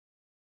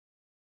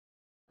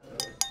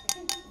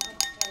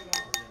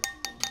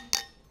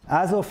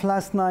As of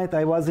last night,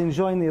 I was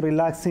enjoying a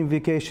relaxing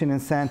vacation in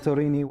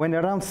Santorini when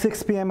around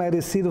 6 p.m. I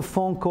received a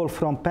phone call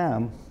from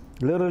Pam,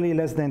 literally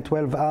less than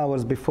 12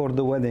 hours before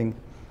the wedding,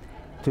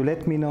 to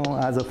let me know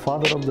as a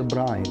father of the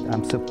bride,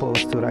 I'm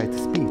supposed to write a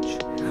speech.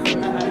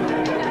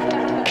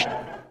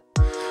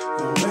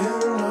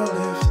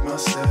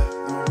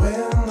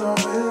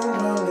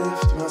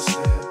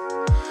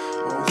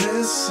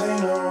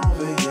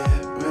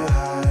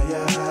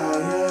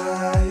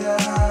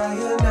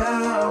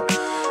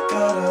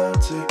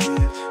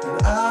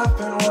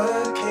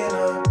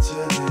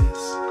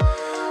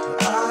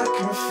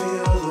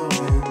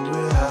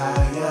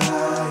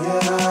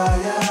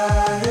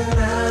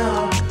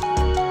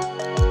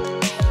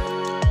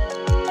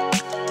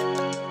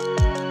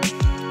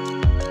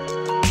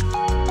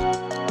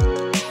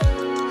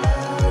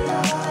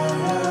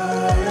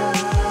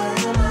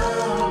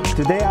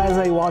 Today, as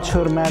I watch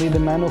her marry the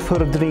man of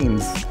her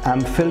dreams,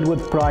 I'm filled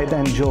with pride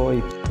and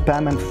joy.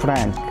 Pam and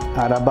Frank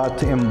are about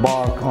to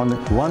embark on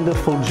a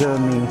wonderful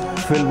journey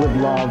filled with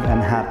love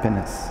and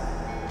happiness.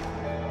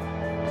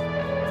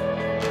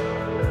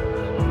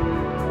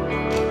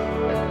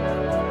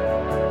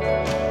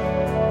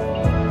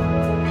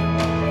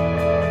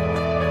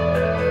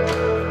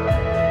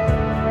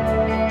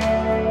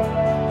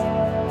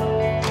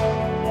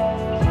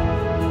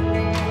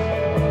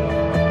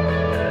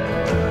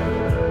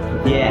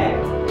 Yeah.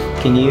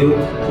 Can you,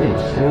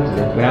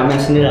 without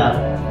messing it up,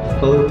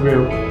 pull it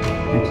through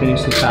and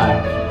finish the tie?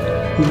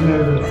 He's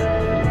nervous.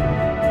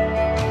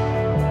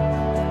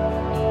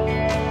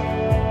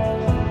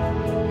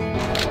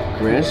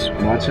 Chris,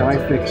 watch how I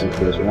fix it,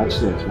 Chris. Watch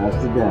this. Watch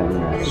the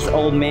dad. This is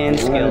old man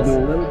skills.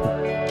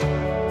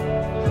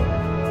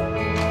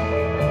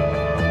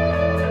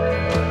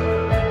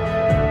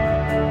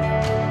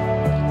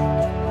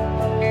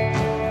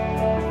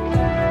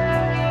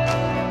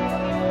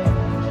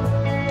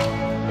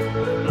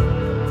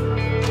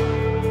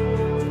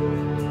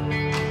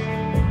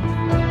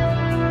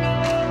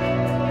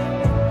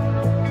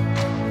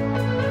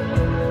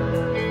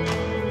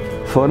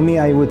 For me,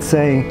 I would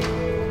say,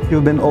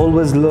 you've been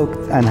always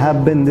looked and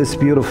have been this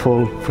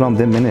beautiful from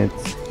the minute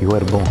you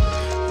were born.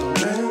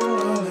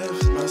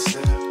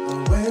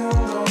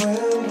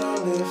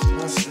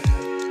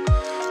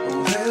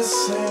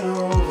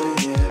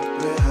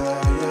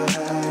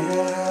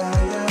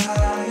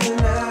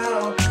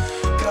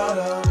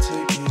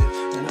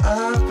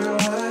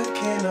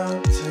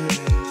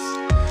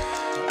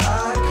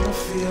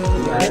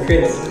 You got it,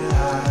 Chris. You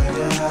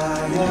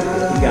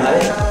got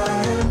it.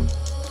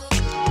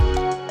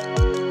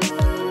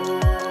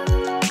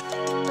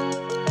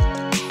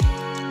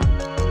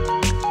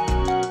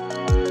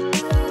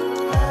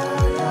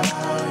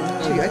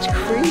 That's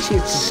crazy.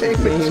 It's sick,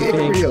 but it's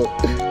real.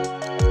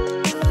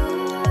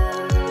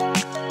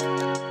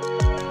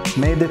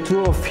 May the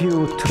two of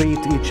you treat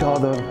each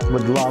other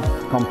with love,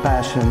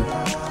 compassion,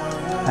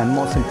 and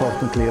most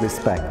importantly,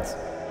 respect.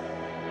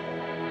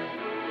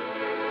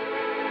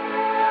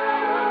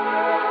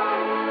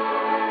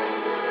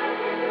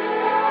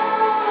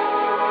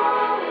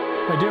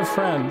 My dear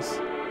friends,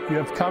 you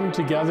have come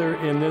together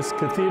in this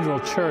cathedral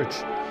church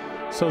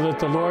so that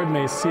the Lord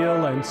may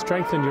seal and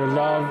strengthen your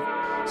love,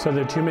 so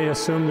that you may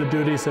assume the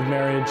duties of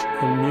marriage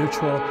in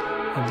mutual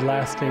and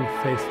lasting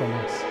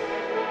faithfulness.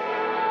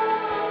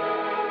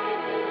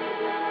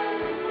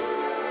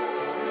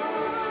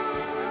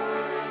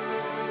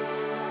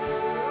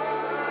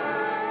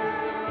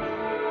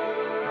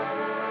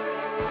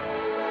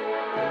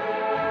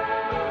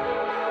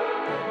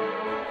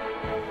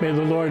 May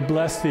the Lord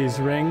bless these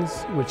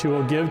rings, which you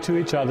will give to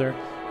each other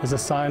as a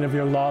sign of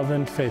your love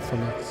and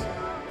faithfulness.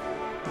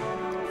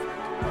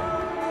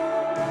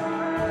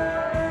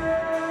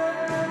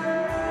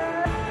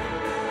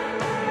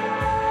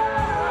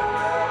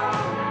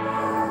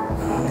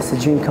 It's a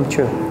dream come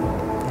true,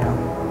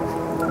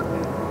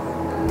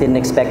 Didn't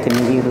expect to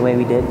meet you the way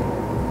we did.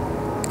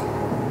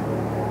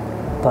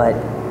 But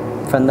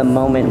from the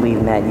moment we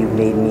met, you've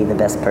made me the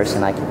best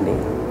person I can be.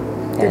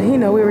 Did he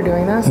know we were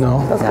doing this?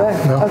 No. That's No.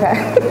 good. No. Okay.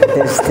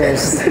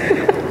 There's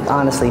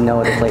honestly no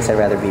other place I'd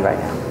rather be right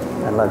now.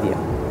 I love you.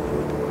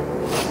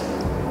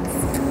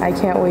 I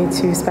can't wait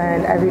to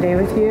spend every day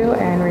with you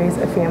and raise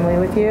a family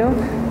with you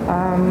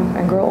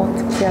and grow old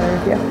together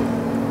with you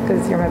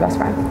because you're my best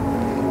friend.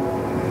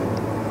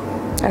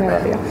 And I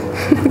love you.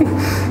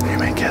 You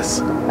may kiss.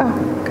 Oh,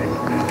 good.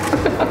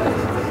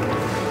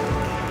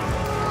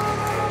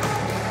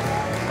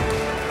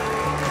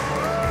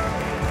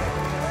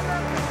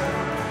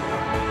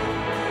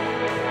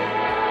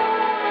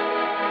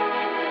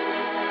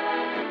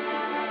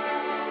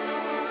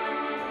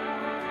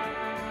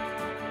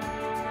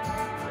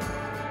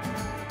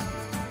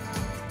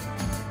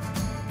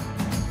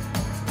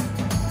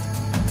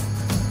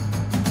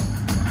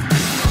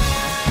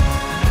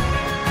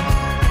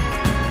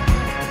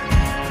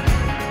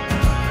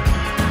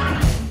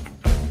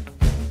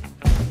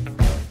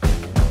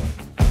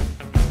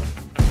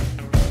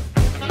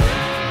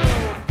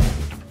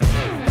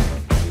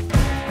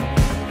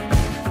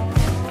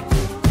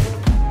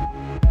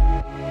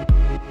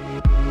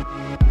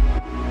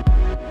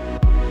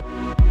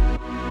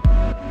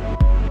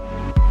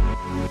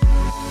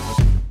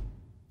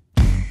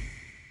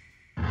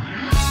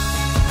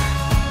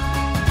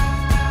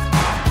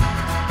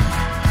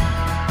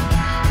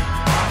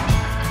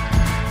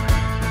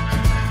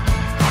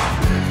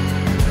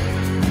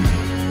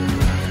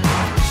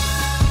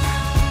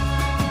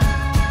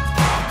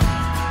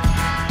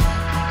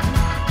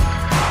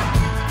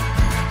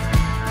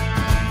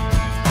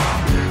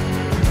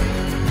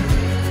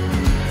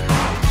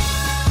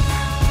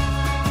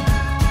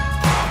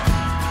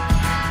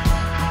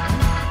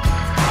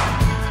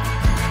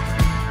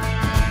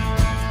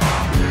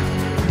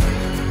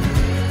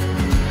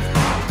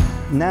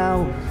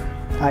 Now,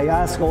 I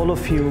ask all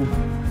of you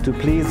to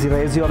please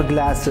raise your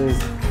glasses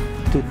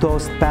to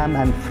toast Pam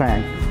and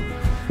Frank,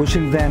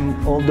 wishing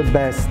them all the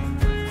best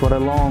for a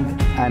long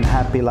and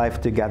happy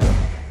life together.